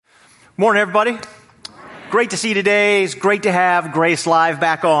Morning, everybody. Great to see you today. It's great to have Grace Live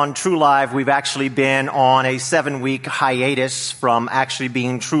back on True Live. We've actually been on a 7-week hiatus from actually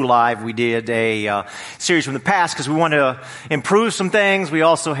being True Live. We did a series from the past because we wanted to improve some things. We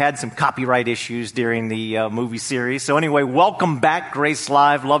also had some copyright issues during the movie series. So anyway, welcome back, Grace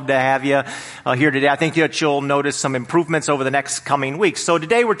Live. Love to have you here today. I think that you'll notice some improvements over the next coming weeks. So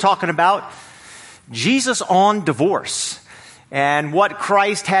today we're talking about Jesus on divorce and what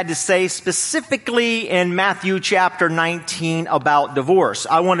Christ had to say specifically in Matthew chapter 19 about divorce.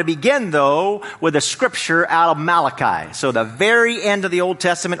 I want to begin, though, with a scripture out of Malachi. So the very end of the Old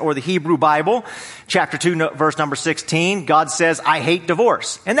Testament or the Hebrew Bible, chapter 2, verse number 16, God says, I hate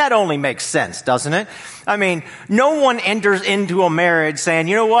divorce. And that only makes sense, doesn't it? I mean, no one enters into a marriage saying,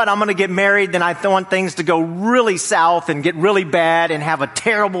 you know what, I'm going to get married, then I want things to go really south and get really bad and have a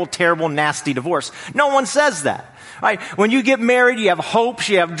terrible, terrible, nasty divorce. No one says that. Right? When you get married, you have hopes,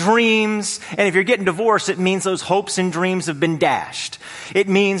 you have dreams, and if you're getting divorced, it means those hopes and dreams have been dashed. It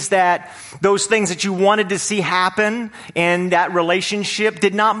means that those things that you wanted to see happen in that relationship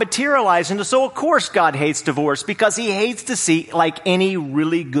did not materialize. And so, of course, God hates divorce because He hates to see, like any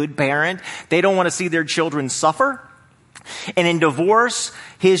really good parent, they don't want to see their children suffer. And in divorce,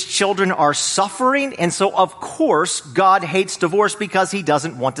 His children are suffering. And so, of course, God hates divorce because He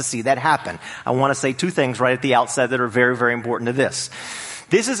doesn't want to see that happen. I want to say two things right at the outset that are very, very important to this.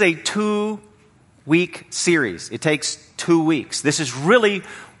 This is a 2-week series. It takes 2 weeks. This is really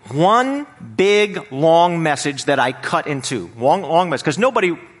one big, long message that I cut into. Long message. Because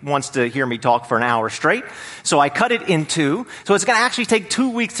nobody wants to hear me talk for an hour straight. So I cut it in two. So it's going to actually take 2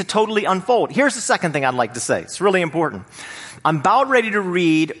 weeks to totally unfold. Here's the second thing I'd like to say. It's really important. I'm about ready to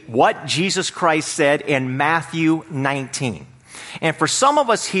read what Jesus Christ said in Matthew 19. And for some of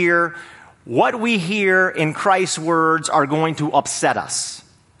us here, what we hear in Christ's words are going to upset us.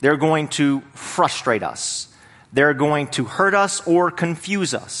 They're going to frustrate us. They're going to hurt us or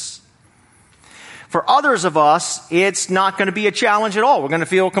confuse us. For others of us, it's not going to be a challenge at all. We're going to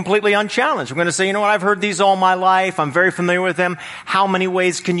feel completely unchallenged. We're going to say, you know what, I've heard these all my life. I'm very familiar with them. How many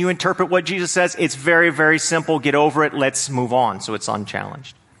ways can you interpret what Jesus says? It's very, very simple. Get over it. Let's move on. So it's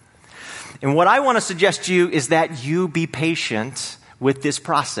unchallenged. And what I want to suggest to you is that you be patient with this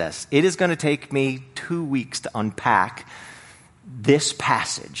process. It is going to take me 2 weeks to unpack this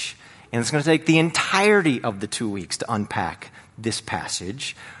passage. And it's going to take the entirety of the 2 weeks to unpack this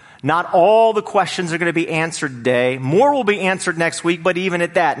passage. Not all the questions are going to be answered today. More will be answered next week, but even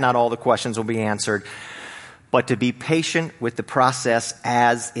at that, not all the questions will be answered. But to be patient with the process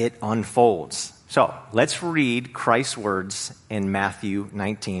as it unfolds. So let's read Christ's words in Matthew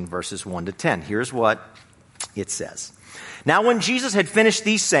 19, verses 1 to 10. Here's what it says. Now when Jesus had finished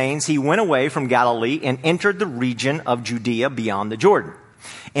these sayings, He went away from Galilee and entered the region of Judea beyond the Jordan.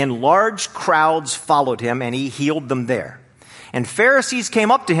 And large crowds followed Him, and He healed them there. And Pharisees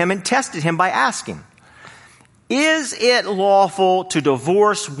came up to Him and tested Him by asking, is it lawful to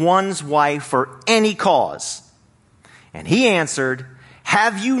divorce one's wife for any cause? And He answered,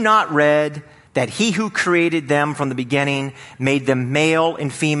 have you not read that He who created them from the beginning made them male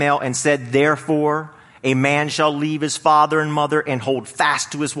and female and said, therefore, a man shall leave his father and mother and hold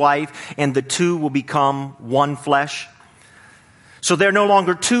fast to his wife, and the two will become one flesh? So they're no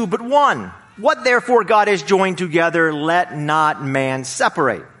longer two, but one. What therefore God has joined together, let not man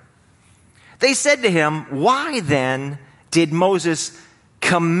separate. They said to Him, why then did Moses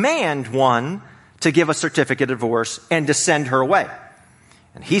command one to give a certificate of divorce and to send her away?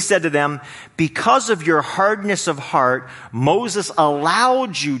 And He said to them, because of your hardness of heart, Moses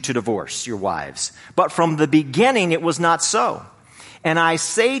allowed you to divorce your wives. But from the beginning it was not so. And I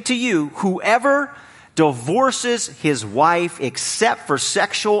say to you, whoever divorces his wife except for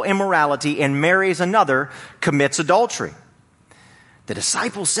sexual immorality and marries another commits adultery. The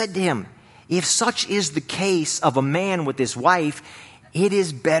disciples said to Him, if such is the case of a man with his wife, it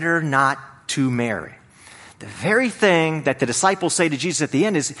is better not to marry. The very thing that the disciples say to Jesus at the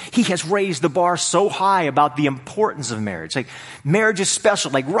end is He has raised the bar so high about the importance of marriage. Like marriage is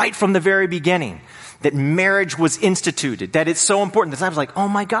special, like right from the very beginning. That marriage was instituted, that it's so important. The disciples are like, oh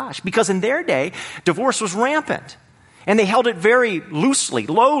my gosh, because in their day, divorce was rampant. And they held it very loosely,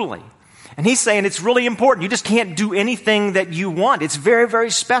 lowly. And He's saying it's really important. You just can't do anything that you want. It's very,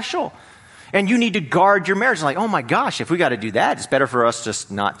 very special. And you need to guard your marriage. Like, oh my gosh, if we got to do that, it's better for us just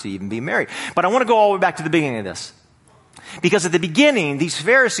not to even be married. But I want to go all the way back to the beginning of this. Because at the beginning, these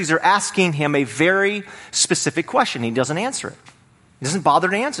Pharisees are asking Him a very specific question. He doesn't answer it. He doesn't bother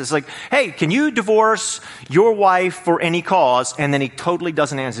to answer. It's like, hey, can you divorce your wife for any cause? And then He totally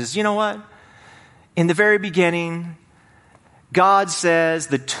doesn't answer. He says, you know what? In the very beginning, God says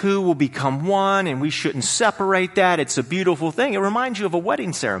the two will become one and we shouldn't separate that. It's a beautiful thing. It reminds you of a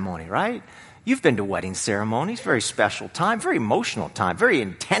wedding ceremony, right? You've been to wedding ceremonies, very special time, very emotional time, very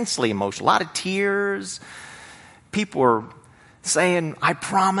intensely emotional, a lot of tears. People are saying, I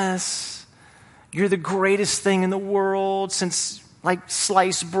promise, you're the greatest thing in the world since like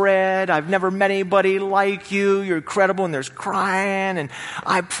sliced bread. I've never met anybody like you. You're incredible. And there's crying. And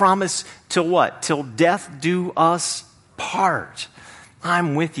I promise till what? Till death do us part.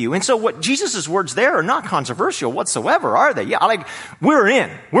 I'm with you. And so what Jesus' words there are not controversial whatsoever, are they? Yeah, like we're in.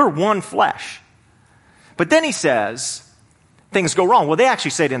 We're one flesh. But then he says, things go wrong. Well, they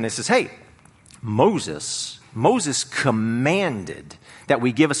actually say to him, this is, hey, Moses commanded that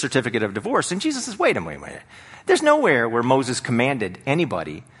we give a certificate of divorce. And Jesus says, wait a minute. There's nowhere where Moses commanded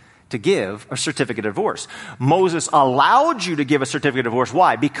anybody to give a certificate of divorce. Moses allowed you to give a certificate of divorce.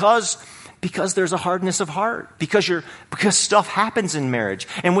 Why? Because there's a hardness of heart. Because stuff happens in marriage.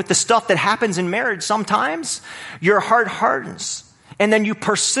 And with the stuff that happens in marriage, sometimes your heart hardens. And then you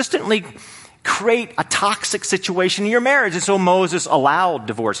persistently create a toxic situation in your marriage. And so Moses allowed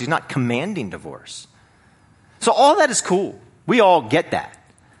divorce. He's not commanding divorce. So all that is cool. We all get that.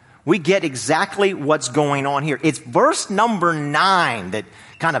 We get exactly what's going on here. It's verse number 9 that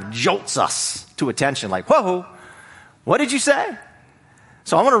kind of jolts us to attention. Like, whoa, what did you say?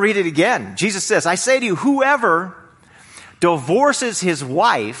 So I want to read it again. Jesus says, I say to you, whoever divorces his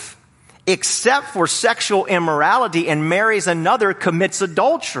wife except for sexual immorality and marries another commits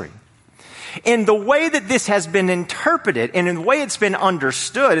adultery. In the way that this has been interpreted and in the way it's been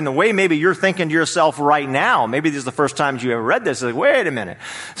understood, in the way maybe you're thinking to yourself right now, maybe this is the first time you ever read this, like, wait a minute.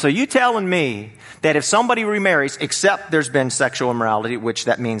 So you telling me that if somebody remarries, except there's been sexual immorality, which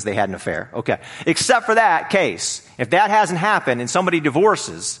that means they had an affair, okay, except for that case, if that hasn't happened and somebody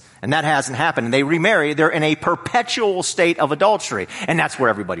divorces and that hasn't happened and they remarry, they're in a perpetual state of adultery. And that's where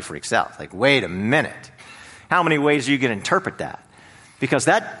everybody freaks out. Like, wait a minute. How many ways are you going to interpret that? Because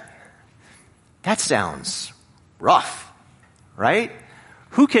that sounds rough, right?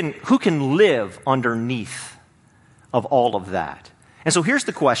 Who can live underneath of all of that? And so here's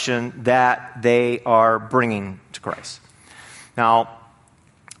the question that they are bringing to Christ. Now,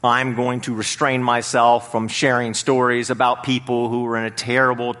 I'm going to restrain myself from sharing stories about people who are in a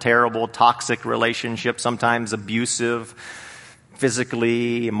terrible, terrible, toxic relationship, sometimes abusive,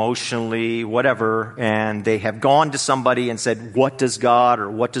 physically, emotionally, whatever, and they have gone to somebody and said, what does God or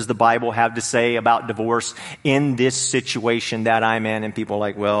what does the Bible have to say about divorce in this situation that I'm in? And people are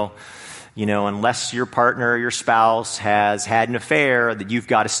like, well, unless your partner or your spouse has had an affair, that you've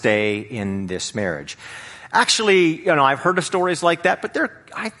got to stay in this marriage. Actually, I've heard of stories like that, but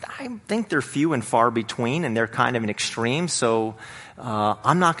I think they're few and far between, and they're kind of an extreme. So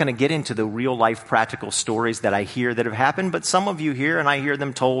I'm not going to get into the real life practical stories that I hear that have happened, but some of you hear, and I hear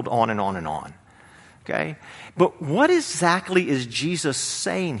them told on and on and on. Okay? But what exactly is Jesus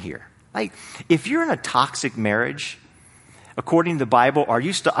saying here? Like, if you're in a toxic marriage, according to the Bible, are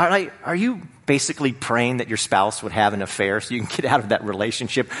you basically praying that your spouse would have an affair so you can get out of that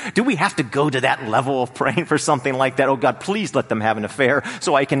relationship? Do we have to go to that level of praying for something like that? Oh God, please let them have an affair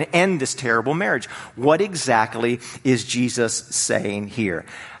so I can end this terrible marriage. What exactly is Jesus saying here?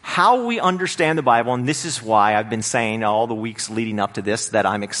 How we understand the Bible, and this is why I've been saying all the weeks leading up to this that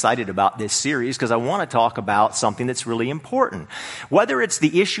I'm excited about this series, because I want to talk about something that's really important. Whether it's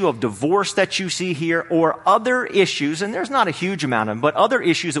the issue of divorce that you see here or other issues, and there's not a huge amount of them, but other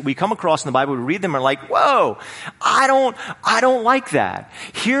issues that we come across in the Bible, we read them and are like, whoa, I don't like that.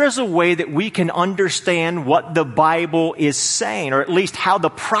 Here's a way that we can understand what the Bible is saying, or at least how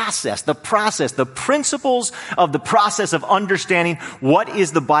the principles of the process of understanding what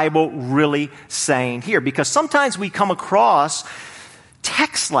is the Bible really saying here. Because sometimes we come across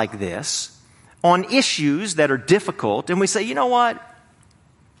texts like this on issues that are difficult and we say, you know what?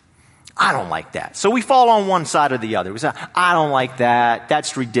 I don't like that. So we fall on one side or the other. We say, I don't like that.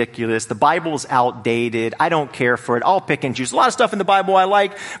 That's ridiculous. The Bible's outdated. I don't care for it. I'll pick and choose. A lot of stuff in the Bible I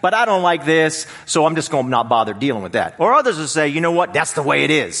like, but I don't like this, so I'm just going to not bother dealing with that. Or others will say, you know what? That's the way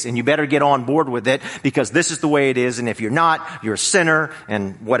it is, and you better get on board with it because this is the way it is, and if you're not, you're a sinner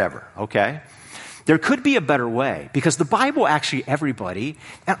and whatever, okay? There could be a better way because the Bible actually, everybody,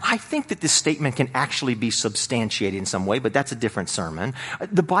 and I think that this statement can actually be substantiated in some way, but that's a different sermon.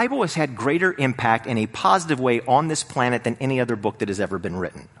 The Bible has had greater impact in a positive way on this planet than any other book that has ever been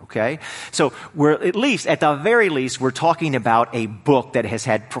written, okay? So at the very least, we're talking about a book that has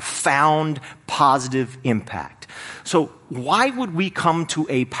had profound positive impact. So why would we come to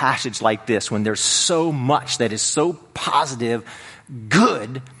a passage like this when there's so much that is so positive,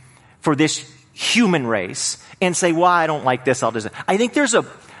 good for this human race and say, well, I don't like this, I'll just... I think there's a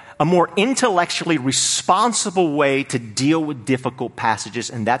more intellectually responsible way to deal with difficult passages,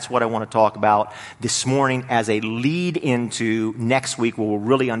 and that's what I want to talk about this morning as a lead into next week where we'll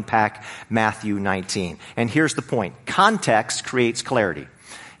really unpack Matthew 19. And here's the point. Context creates clarity.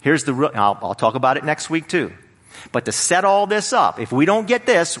 I'll talk about it next week too. But to set all this up, if we don't get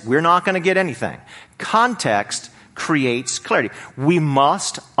this, we're not going to get anything. Context creates clarity. We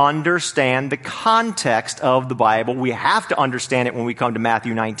must understand the context of the Bible. We have to understand it when we come to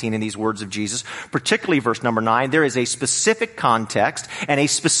Matthew 19 and these words of Jesus, particularly verse number 9. There is a specific context and a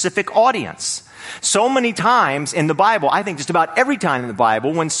specific audience. So many times in the Bible, I think just about every time in the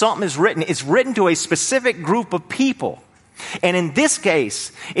Bible, when something is written, it's written to a specific group of people. And in this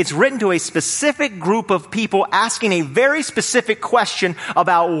case, it's written to a specific group of people asking a very specific question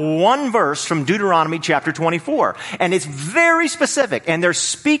about one verse from Deuteronomy chapter 24. And it's very specific, and they're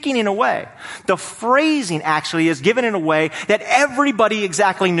speaking in a way. The phrasing actually is given in a way that everybody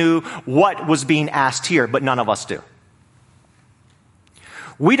exactly knew what was being asked here, but none of us do.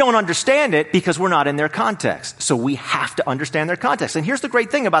 We don't understand it because we're not in their context. So we have to understand their context. And here's the great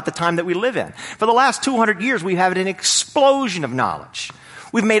thing about the time that we live in. For the last 200 years, we've had an explosion of knowledge.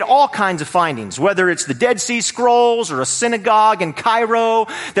 We've made all kinds of findings, whether it's the Dead Sea Scrolls or a synagogue in Cairo,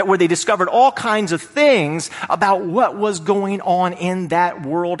 where they discovered all kinds of things about what was going on in that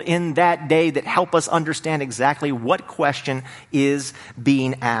world in that day that help us understand exactly what question is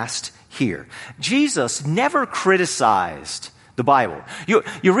being asked here. Jesus never criticized the Bible.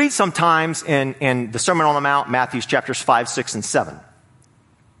 You read sometimes in the Sermon on the Mount, Matthew chapters 5, 6, and 7.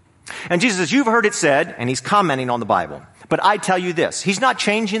 And Jesus says, you've heard it said, and he's commenting on the Bible. But I tell you this, he's not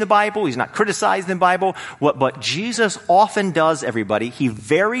changing the Bible, he's not criticizing the Bible. But Jesus often does, everybody, he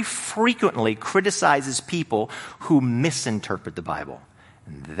very frequently criticizes people who misinterpret the Bible.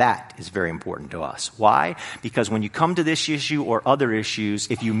 And that is very important to us. Why? Because when you come to this issue or other issues,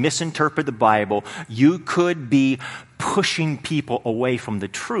 if you misinterpret the Bible, you could be pushing people away from the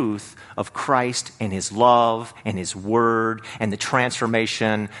truth of Christ and his love and his word and the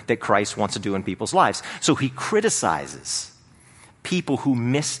transformation that Christ wants to do in people's lives. So he criticizes people who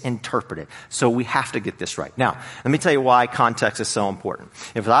misinterpret it. So we have to get this right. Now, let me tell you why context is so important.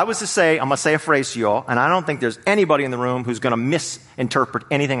 If I was to say, I'm going to say a phrase to you all, and I don't think there's anybody in the room who's going to misinterpret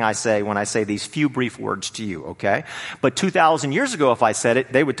anything I say when I say these few brief words to you, okay? But 2,000 years ago, if I said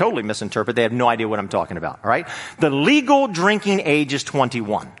it, they would totally misinterpret. They have no idea what I'm talking about, all right? The legal drinking age is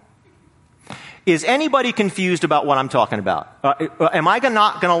 21. Is anybody confused about what I'm talking about? Am I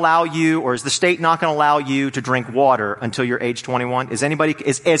not going to allow you, or is the state not going to allow you to drink water until you're age 21? Is anybody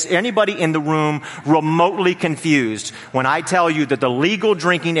in the room remotely confused when I tell you that the legal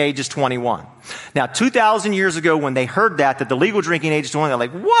drinking age is 21? Now, 2,000 years ago, when they heard that the legal drinking age is 21, they're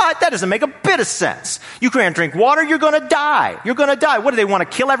like, what? That doesn't make a bit of sense. You can't drink water, you're going to die. You're going to die. What, do they want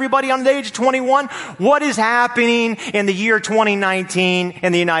to kill everybody on the age of 21? What is happening in the year 2019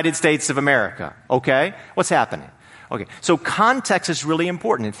 in the United States of America? Okay? What's happening? Okay, so context is really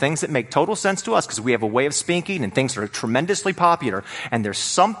important, and things that make total sense to us because we have a way of speaking and things that are tremendously popular. And there's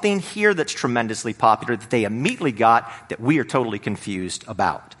something here that's tremendously popular that they immediately got that we are totally confused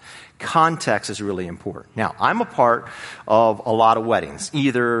about. Context is really important. Now, I'm a part of a lot of weddings.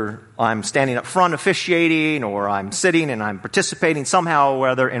 Either I'm standing up front officiating, or I'm sitting and I'm participating somehow or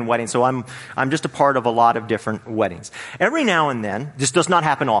other in weddings. So I'm just a part of a lot of different weddings. Every now and then, this does not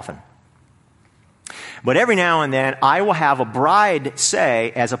happen often, but every now and then I will have a bride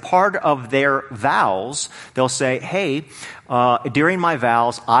say, as a part of their vows, they'll say, hey, during my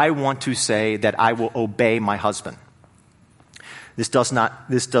vows, I want to say that I will obey my husband. This does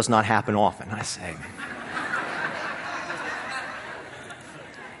not happen often, I say.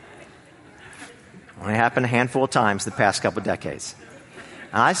 Only happened a handful of times the past couple of decades.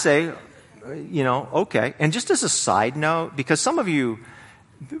 And I say, okay. And just as a side note, because some of you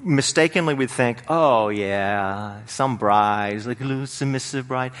mistakenly would think, oh yeah, some brides, like a little submissive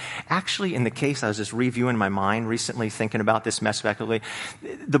bride. Actually, in the case, I was just reviewing my mind recently, thinking about this mess speculatively.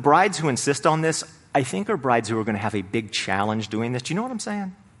 The brides who insist on this, I think, are brides who are going to have a big challenge doing this. Do you know what I'm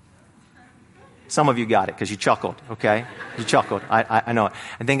saying? Some of you got it because you chuckled, okay? You chuckled. I know it.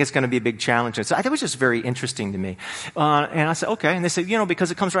 I think it's going to be a big challenge. So I think it was just very interesting to me. And I said, okay. And they said, because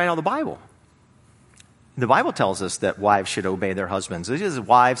it comes right out of the Bible. The Bible tells us that wives should obey their husbands. This is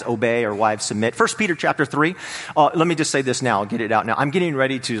wives obey or wives submit. 1 Peter chapter 3. Let me just say this now. I'll get it out now. I'm getting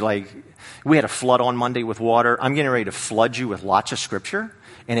ready to we had a flood on Monday with water. I'm getting ready to flood you with lots of scripture.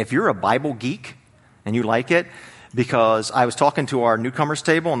 And if you're a Bible geek and you like it, because I was talking to our newcomers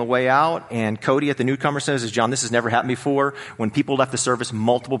table on the way out, and Cody at the newcomers center says, John, this has never happened before. When people left the service,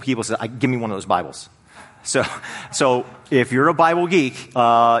 multiple people said, give me one of those Bibles. So if you're a Bible geek,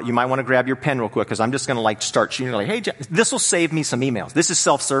 you might want to grab your pen real quick, because I'm just going to start shooting hey, this will save me some emails. This is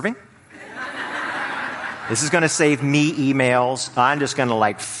self-serving. This is going to save me emails. I'm just going to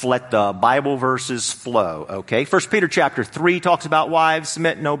let the Bible verses flow, okay? 1 Peter chapter 3 talks about wives,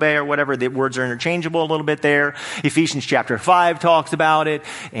 submit and obey or whatever. The words are interchangeable a little bit there. Ephesians chapter 5 talks about it.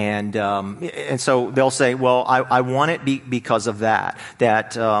 And so they'll say, well, I want it because of that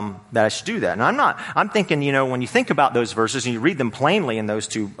I should do that. And I'm thinking, when you think about those verses and you read them plainly in those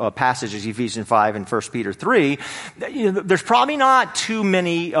two passages, Ephesians 5 and 1 Peter 3, there's probably not too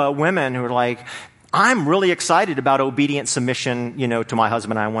many women who are I'm really excited about obedient submission, to my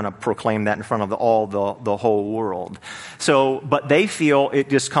husband. I want to proclaim that in front of the whole world. But they feel it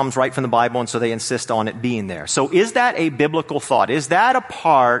just comes right from the Bible, and so they insist on it being there. So is that a biblical thought? Is that a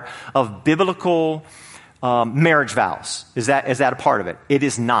part of biblical marriage vows? Is that a part of it? It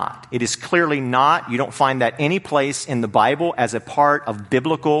is not. It is clearly not. You don't find that any place in the Bible as a part of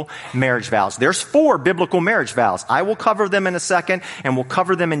biblical marriage vows. There's 4 biblical marriage vows. I will cover them in a second, and we'll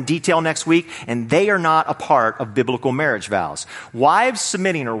cover them in detail next week, and they are not a part of biblical marriage vows. Wives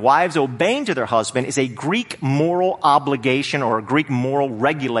submitting or wives obeying to their husband is a Greek moral obligation or a Greek moral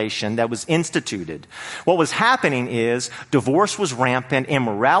regulation that was instituted. What was happening is divorce was rampant,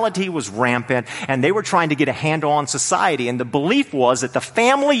 immorality was rampant, and they were trying to get a handle on society. And the belief was that the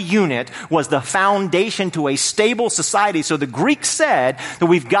family unit was the foundation to a stable society. So the Greeks said that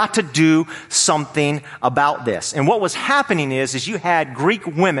we've got to do something about this. And what was happening is you had Greek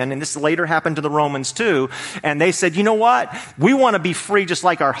women, and this later happened to the Romans too, and they said, you know what? We want to be free just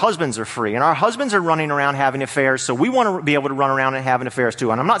like our husbands are free. And our husbands are running around having affairs, so we want to be able to run around and having affairs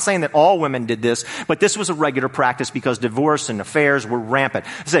too. And I'm not saying that all women did this, but this was a regular practice because divorce and affairs were rampant.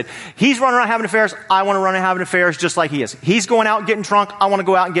 They said, he's running around having affairs, I want to run and having affairs just like he is. He's going out and getting drunk. I want to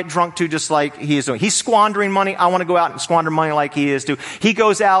go out and get drunk too, just like he is doing. He's squandering money. I want to go out and squander money like he is too. He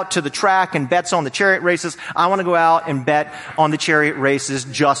goes out to the track and bets on the chariot races. I want to go out and bet on the chariot races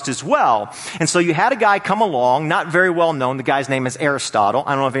just as well. And so you had a guy come along, not very well known. The guy's name is Aristotle.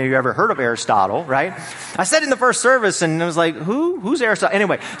 I don't know if any of you ever heard of Aristotle, right? I said in the first service, and it was who's Aristotle?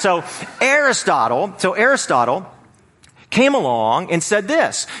 Anyway, so Aristotle came along and said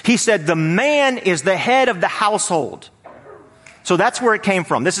this. He said, the man is the head of the household. So that's where it came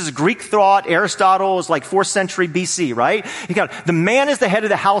from. This is Greek thought. Aristotle is 4th century BC, right? The man is the head of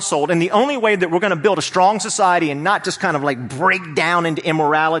the household, and the only way that we're going to build a strong society and not just kind of break down into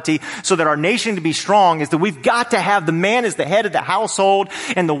immorality so that our nation can be strong is that we've got to have the man as the head of the household,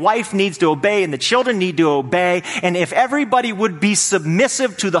 and the wife needs to obey, and the children need to obey. And if everybody would be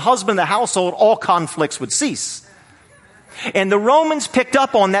submissive to the husband of the household, all conflicts would cease. And the Romans picked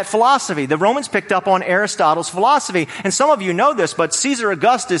up on that philosophy. The Romans picked up on Aristotle's philosophy. And some of you know this, but Caesar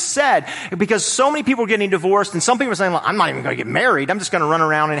Augustus said, because so many people were getting divorced, and some people were saying, I'm not even going to get married. I'm just going to run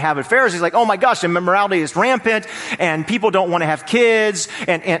around and have affairs. He's like, oh my gosh, immorality is rampant, and people don't want to have kids.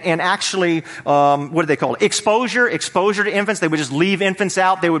 And actually, what do they call it? Exposure to infants. They would just leave infants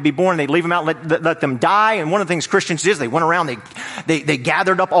out. They would be born. They'd leave them out, let them die. And one of the things Christians did is they went around, they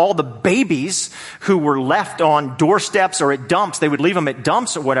gathered up all the babies who were left on doorsteps or at dumps. They would leave them at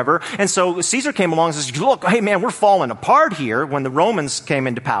dumps or whatever. And so Caesar came along and says, look, hey man, we're falling apart here when the Romans came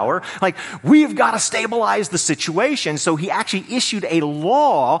into power. We've got to stabilize the situation. So he actually issued a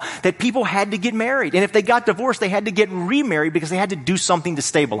law that people had to get married. And if they got divorced, they had to get remarried because they had to do something to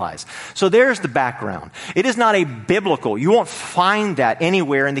stabilize. So there's the background. It is not a biblical. You won't find that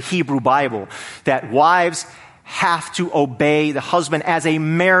anywhere in the Hebrew Bible that wives have to obey the husband as a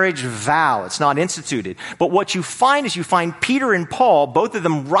marriage vow. It's not instituted. But what you find is you find Peter and Paul, both of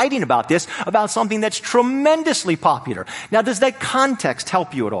them writing about this, about something that's tremendously popular. Now, does that context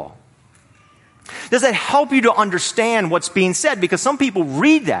help you at all? Does that help you to understand what's being said? Because some people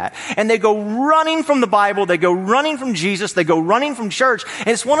read that and they go running from the Bible, they go running from Jesus, they go running from church, and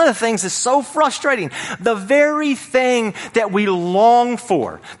it's one of the things that's so frustrating. The very thing that we long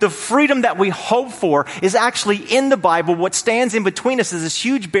for, the freedom that we hope for, is actually in the Bible. What stands in between us is this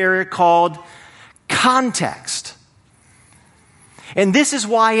huge barrier called context. And this is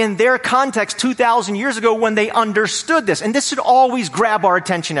why in their context 2,000 years ago when they understood this, and this should always grab our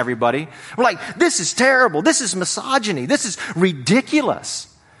attention, everybody. We're like, this is terrible. This is misogyny. This is ridiculous.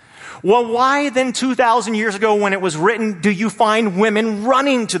 Well, why then 2,000 years ago when it was written, do you find women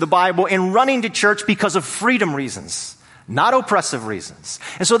running to the Bible and running to church because of freedom reasons, not oppressive reasons?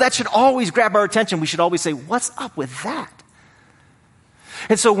 And so that should always grab our attention. We should always say, what's up with that?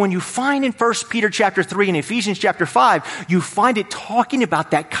 And so when you find in 1 Peter chapter 3 and Ephesians chapter 5, you find it talking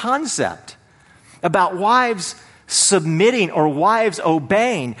about that concept, about wives submitting or wives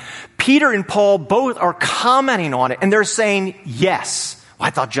obeying. Peter and Paul both are commenting on it, and they're saying yes. Well,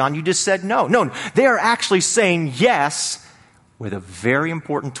 I thought, John, you just said no. No, they are actually saying yes with a very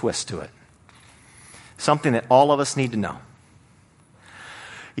important twist to it. Something that all of us need to know.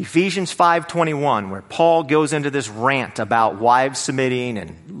 Ephesians 5:21, where Paul goes into this rant about wives submitting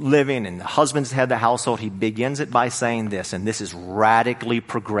and living and the husbands head the household, he begins it by saying this, and this is radically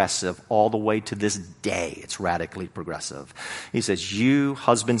progressive all the way to this day. It's radically progressive. He says, you,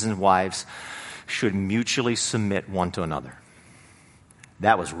 husbands and wives, should mutually submit one to another.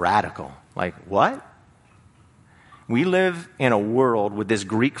 That was radical. Like, what? We live in a world with this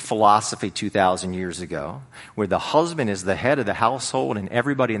Greek philosophy 2,000 years ago, where the husband is the head of the household and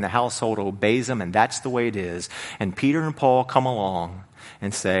everybody in the household obeys him, and that's the way it is. And Peter and Paul come along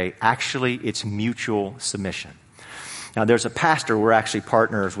and say, actually, it's mutual submission. Now, there's a pastor, we're actually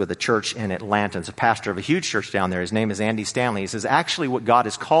partners with a church in Atlanta. It's a pastor of a huge church down there. His name is Andy Stanley. He says, actually, what God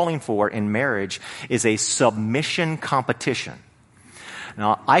is calling for in marriage is a submission competition.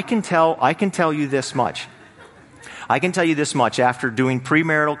 Now, I can tell you this much. I can tell you this much, after doing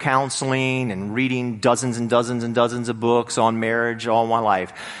premarital counseling and reading dozens and dozens and dozens of books on marriage all my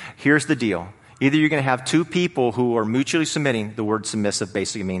life, here's the deal. Either you're going to have two people who are mutually submitting. The word submissive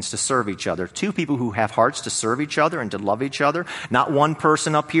basically means to serve each other. Two people who have hearts to serve each other and to love each other. Not one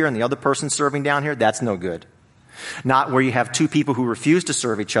person up here and the other person serving down here. That's no good. Not where you have two people who refuse to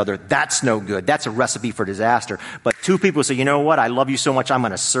serve each other. That's no good. That's a recipe for disaster. But two people who say, you know what? I love you so much, I'm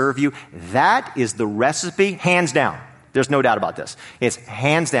going to serve you. That is the recipe, hands down. There's no doubt about this. It's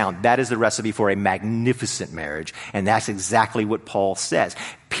hands down. That is the recipe for a magnificent marriage. And that's exactly what Paul says.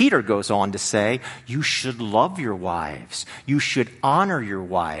 Peter goes on to say, you should love your wives. You should honor your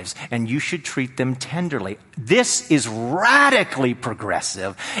wives. And you should treat them tenderly. This is radically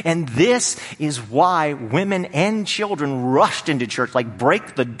progressive. And this is why women and children rushed into church, like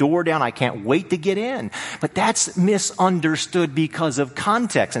break the door down. I can't wait to get in. But that's misunderstood because of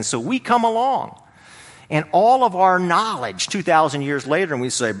context. And so we come along. And all of our knowledge 2,000 years later, and we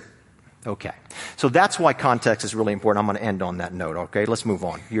say, okay. So that's why context is really important. I'm going to end on that note, okay? Let's move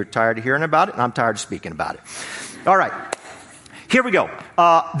on. You're tired of hearing about it, and I'm tired of speaking about it. All right. Here we go.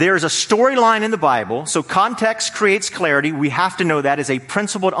 There's a storyline in the Bible, so context creates clarity. We have to know that as a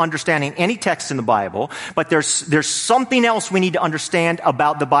principle to understanding any text in the Bible. But there's something else we need to understand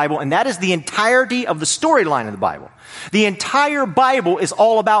about the Bible, and that is the entirety of the storyline of the Bible. The entire Bible is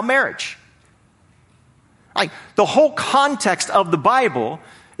all about marriage. Like, the whole context of the Bible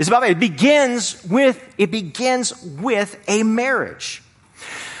is about marriage. It begins with a marriage.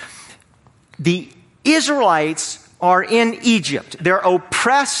 The Israelites are in Egypt. They're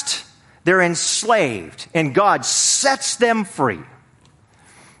oppressed, they're enslaved, and God sets them free.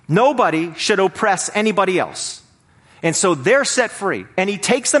 Nobody should oppress anybody else. And so they're set free. And he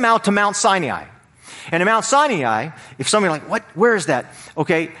takes them out to Mount Sinai. And in Mount Sinai, if somebody's like, what? Where is that?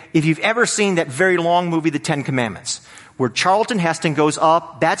 Okay, if you've ever seen that very long movie, The Ten Commandments, where Charlton Heston goes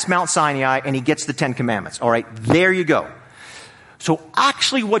up, that's Mount Sinai, and he gets the Ten Commandments. All right, there you go. So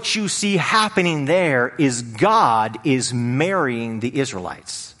actually what you see happening there is God is marrying the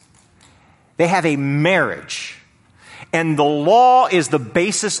Israelites. They have a marriage. And the law is the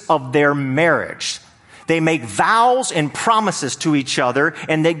basis of their marriage. They make vows and promises to each other,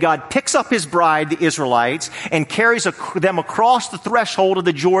 and then God picks up his bride, the Israelites, and carries them across the threshold of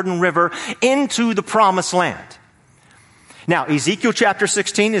the Jordan River into the promised land. Now, Ezekiel chapter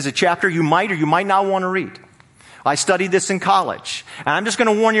 16 is a chapter you might or you might not want to read. I studied this in college. And I'm just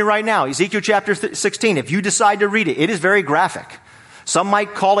going to warn you right now, Ezekiel chapter 16, if you decide to read it, it is very graphic. Some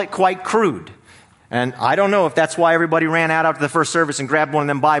might call it quite crude. And I don't know if that's why everybody ran out after the first service and grabbed one of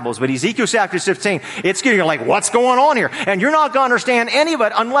them Bibles. But Ezekiel chapter 16, you're like, what's going on here? And you're not going to understand any of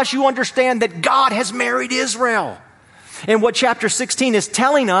it unless you understand that God has married Israel. And what chapter 16 is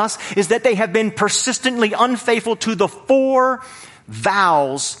telling us is that they have been persistently unfaithful to the four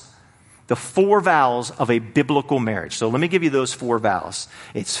vows of a biblical marriage. So let me give you those four vows.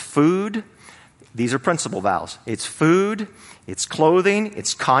 It's food. These are principal vows. It's food, it's clothing,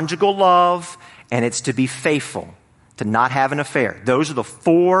 it's conjugal love, and it's to be faithful, to not have an affair. Those are the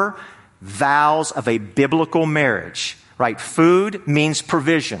four vows of a biblical marriage, right? Food means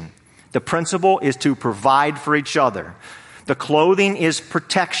provision. The principle is to provide for each other. The clothing is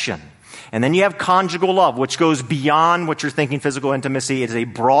protection. And then you have conjugal love, which goes beyond what you're thinking physical intimacy. It is a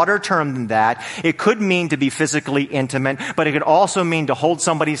broader term than that. It could mean to be physically intimate, but it could also mean to hold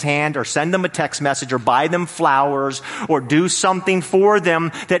somebody's hand or send them a text message or buy them flowers or do something for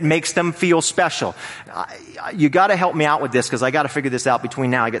them that makes them feel special. You got to help me out with this because I got to figure this out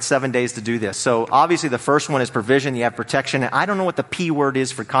between now. I get 7 days to do this. So obviously the first one is provision. You have protection. And I don't know what the P word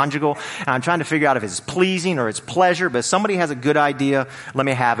is for conjugal. And I'm trying to figure out if it's pleasing or it's pleasure. But if somebody has a good idea, let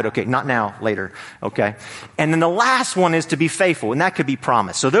me have it. Okay, not now, later. Okay. And then the last one is to be faithful. And that could be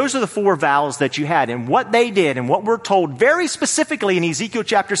promise. So those are the 4 vows that you had. And what they did and what we're told very specifically in Ezekiel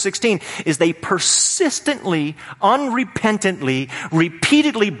chapter 16 is they persistently, unrepentantly,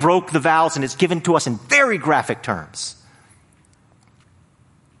 repeatedly broke the vows. And it's given to us in very graphic terms.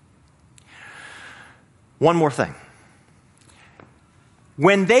 One more thing.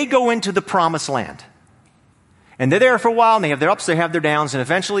 When they go into the promised land, and they're there for a while, and they have their ups, they have their downs, and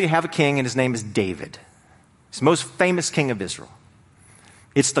eventually you have a king, and his name is David. He's the most famous king of Israel.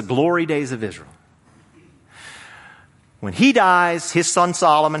 It's the glory days of Israel. When he dies, his son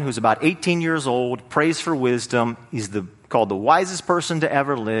Solomon, who's about 18 years old, prays for wisdom. He's called the wisest person to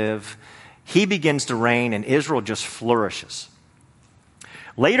ever live. He begins to reign, and Israel just flourishes.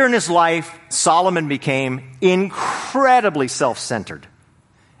 Later in his life, Solomon became incredibly self-centered.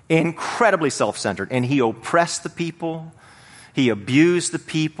 And he oppressed the people. He abused the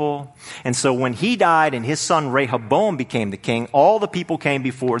people. And so when he died and his son Rehoboam became the king, all the people came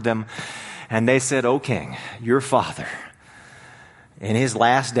before them, and they said, "O king, your father, in his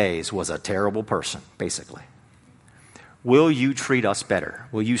last days was a terrible person," basically. "Will you treat us better?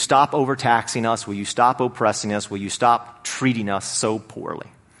 Will you stop overtaxing us? Will you stop oppressing us? Will you stop treating us so poorly?"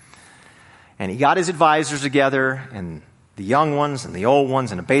 And he got his advisors together, and the young ones and the old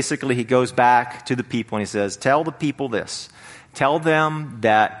ones, and basically he goes back to the people and he says, "Tell the people this. Tell them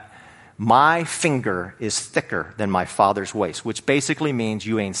that my finger is thicker than my father's waist," which basically means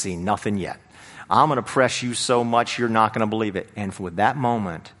you ain't seen nothing yet. I'm going to press you so much you're not going to believe it. And with that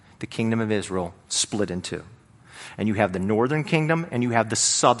moment, the kingdom of Israel split in two. And you have the northern kingdom and you have the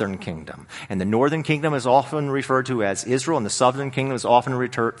southern kingdom. And the northern kingdom is often referred to as Israel, and the southern kingdom is often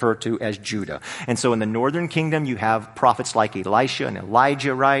referred to as Judah. And so in the northern kingdom, you have prophets like Elisha and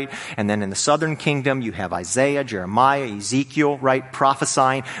Elijah, right? And then in the southern kingdom, you have Isaiah, Jeremiah, Ezekiel, right?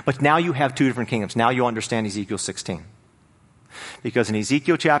 Prophesying. But now you have 2 different kingdoms. Now you understand Ezekiel 16. Because in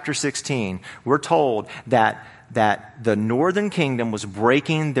Ezekiel chapter 16, we're told that the northern kingdom was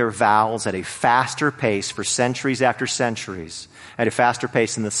breaking their vows at a faster pace for centuries after centuries, at a faster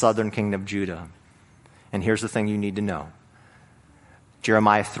pace than the southern kingdom of Judah. And here's the thing you need to know.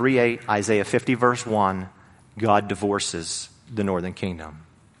 Jeremiah 3:8, Isaiah 50 verse 1, God divorces the northern kingdom.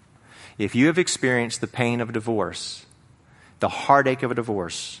 If you have experienced the pain of a divorce, the heartache of a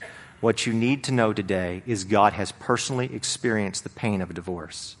divorce, what you need to know today is God has personally experienced the pain of a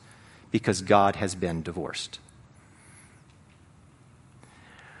divorce because God has been divorced.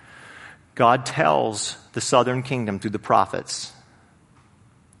 God tells the southern kingdom through the prophets,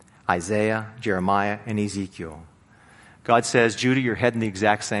 Isaiah, Jeremiah, and Ezekiel. God says, Judah, you're heading the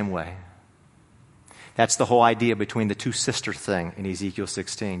exact same way. That's the whole idea between the 2 sisters thing in Ezekiel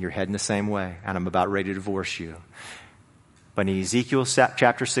 16. You're heading the same way, and I'm about ready to divorce you. But in Ezekiel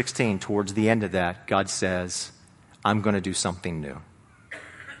chapter 16, towards the end of that, God says, I'm going to do something new.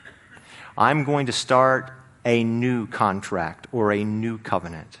 I'm going to start a new contract or a new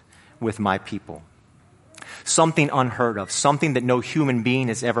covenant with my people. Something unheard of, something that no human being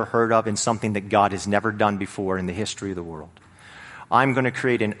has ever heard of, and something that God has never done before in the history of the world. I'm going to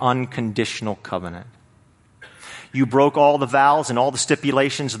create an unconditional covenant. You broke all the vows and all the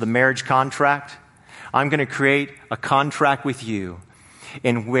stipulations of the marriage contract. I'm going to create a contract with you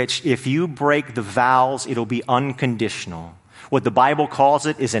in which if you break the vows, it'll be unconditional. What the Bible calls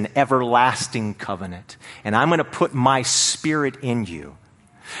it is an everlasting covenant. And I'm going to put my spirit in you.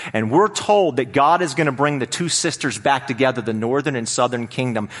 And we're told that God is going to bring the 2 sisters back together, the northern and southern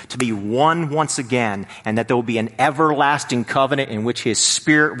kingdom, to be one once again, and that there will be an everlasting covenant in which His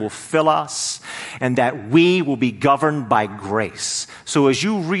Spirit will fill us, and that we will be governed by grace. So as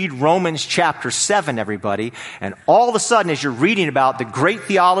you read Romans chapter 7, everybody, and all of a sudden as you're reading about the great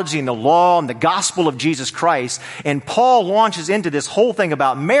theology and the law and the gospel of Jesus Christ, and Paul launches into this whole thing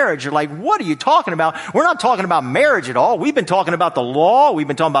about marriage, you're like, what are you talking about? We're not talking about marriage at all. We've been talking about the law. We've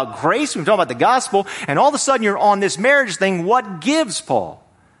been talking about grace. We've been talking about the gospel. And all of a sudden you're on this marriage thing. What gives, Paul?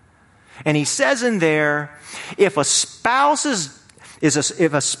 And he says in there, if a spouse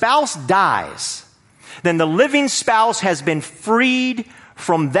dies, then the living spouse has been freed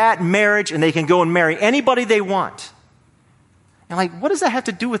from that marriage and they can go and marry anybody they want. And like, what does that have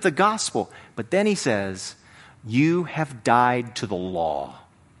to do with the gospel? But then he says, you have died to the law.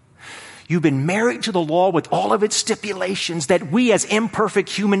 You've been married to the law with all of its stipulations that we as imperfect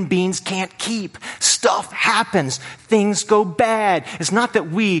human beings can't keep. Stuff happens. Things go bad. It's not that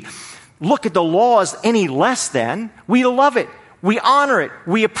we look at the law as any less than. We love it. We honor it.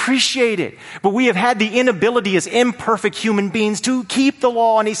 We appreciate it. But we have had the inability as imperfect human beings to keep the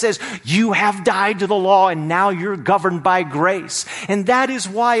law. And he says, you have died to the law and now you're governed by grace. And that is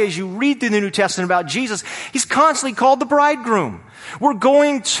why as you read through the New Testament about Jesus, he's constantly called the bridegroom. We're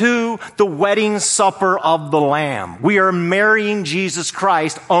going to the wedding supper of the Lamb. We are marrying Jesus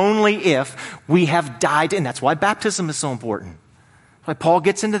Christ only if we have died. And that's why baptism is so important. Like Paul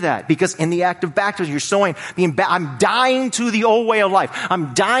gets into that because in the act of baptism, you're showing, I'm dying to the old way of life.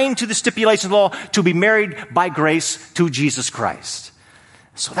 I'm dying to the stipulations of the law to be married by grace to Jesus Christ.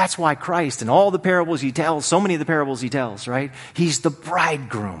 So that's why Christ, in all the parables he tells, so many of the parables he tells, right? He's the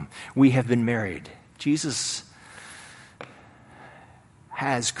bridegroom. We have been married. Jesus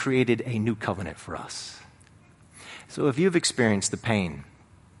has created a new covenant for us. So if you've experienced the pain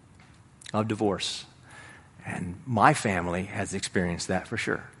of divorce, and my family has experienced that for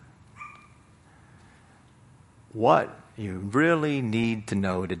sure, what you really need to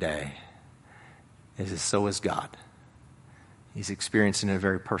know today is that so is God. He's experiencing it in a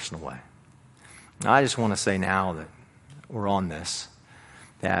very personal way. Now, I just want to say now that we're on this,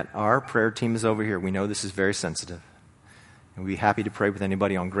 that our prayer team is over here. We know this is very sensitive. And we'd be happy to pray with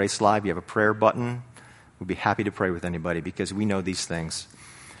anybody on Grace Live. You have a prayer button. We'd be happy to pray with anybody because we know these things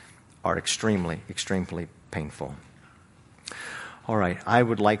are extremely, extremely painful. All right,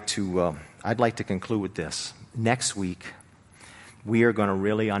 I'd like to conclude with this. Next week, we are going to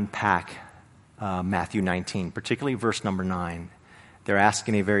really unpack Matthew 19, particularly verse number 9. They're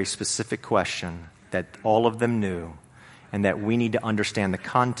asking a very specific question that all of them knew and that we need to understand the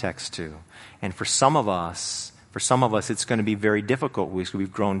context to. And for some of us, it's going to be very difficult because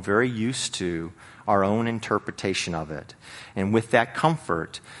we've grown very used to our own interpretation of it. And with that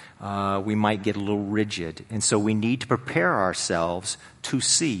comfort, we might get a little rigid. And so we need to prepare ourselves to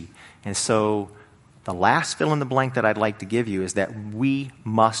see. And so the last fill in the blank that I'd like to give you is that we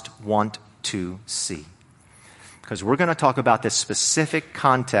must want to see. Because we're going to talk about this specific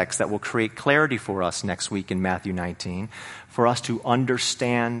context that will create clarity for us next week in Matthew 19, for us to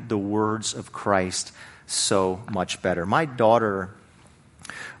understand the words of Christ so much better. My daughter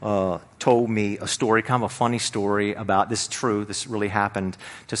told me a story, kind of a funny story about this. True, this really happened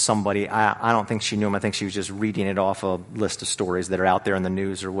to somebody. I don't think she knew him. I think she was just reading it off a list of stories that are out there in the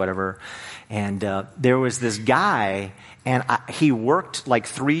news or whatever. And there was this guy, and he worked like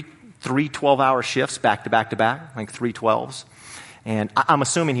three 12-hour shifts back to back to back, like 3 12s. And I'm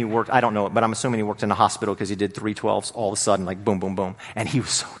assuming he worked, I don't know, but I'm assuming he worked in a hospital because he did 3 12s all of a sudden, like boom, boom, boom. And he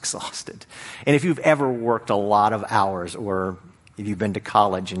was so exhausted. And if you've ever worked a lot of hours, or if you've been to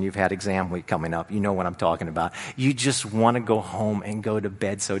college and you've had exam week coming up, you know what I'm talking about. You just want to go home and go to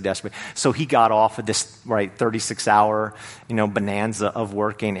bed so desperately. So he got off of this 36-hour, bonanza of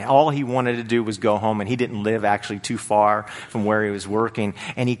working. All he wanted to do was go home, and he didn't live actually too far from where he was working.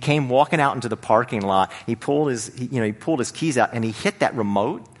 And he came walking out into the parking lot. He pulled his keys out and he hit that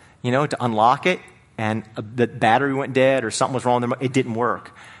remote, to unlock it. And the battery went dead or something was wrong with the remote. It didn't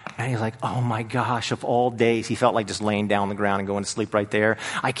work. And he's like, oh my gosh, of all days. He felt like just laying down on the ground and going to sleep right there.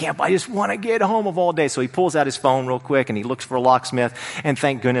 I just want to get home of all days. So he pulls out his phone real quick and he looks for a locksmith. And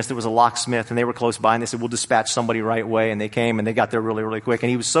thank goodness there was a locksmith and they were close by. And they said, we'll dispatch somebody right away. And they came and they got there really, really quick. And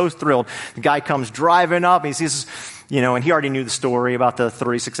he was so thrilled. The guy comes driving up and he says, and he already knew the story about the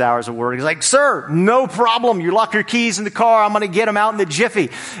 36 hours of work. He's like, sir, no problem. You lock your keys in the car. I'm going to get them out in the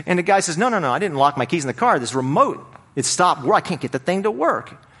jiffy. And the guy says, no, I didn't lock my keys in the car. This remote, it stopped. I can't get the thing to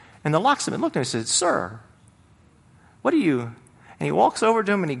work. And the locksmith looked at him and said, sir, what are you? And he walks over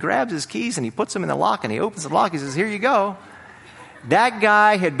to him and he grabs his keys and he puts them in the lock and he opens the lock. He says, here you go. That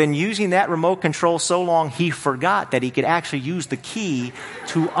guy had been using that remote control so long, he forgot that he could actually use the key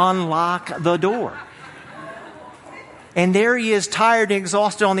to unlock the door. And there he is, tired and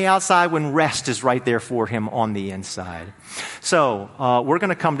exhausted on the outside when rest is right there for him on the inside. So we're going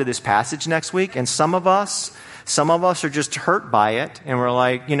to come to this passage next week, and some of us are just hurt by it, and we're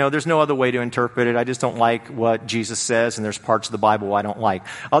like, there's no other way to interpret it. I just don't like what Jesus says, and there's parts of the Bible I don't like.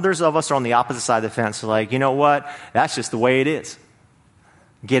 Others of us are on the opposite side of the fence, like, you know what? That's just the way it is.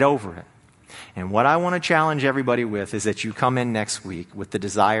 Get over it. And what I want to challenge everybody with is that you come in next week with the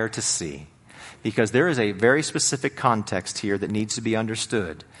desire to see, because there is a very specific context here that needs to be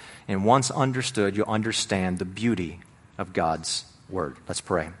understood. And once understood, you'll understand the beauty of God's Word. Let's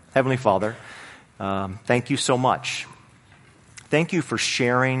pray. Heavenly Father, thank you so much Thank you for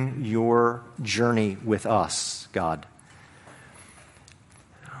sharing your journey with us, God.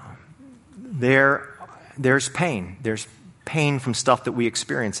 There's pain. There's pain from stuff that we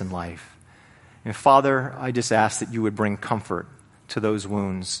experience in life. And Father, I just ask that you would bring comfort to those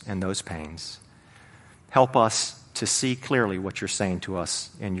wounds and those pains. Help us to see clearly what you're saying to us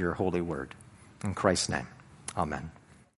in your holy word. In Christ's name, amen.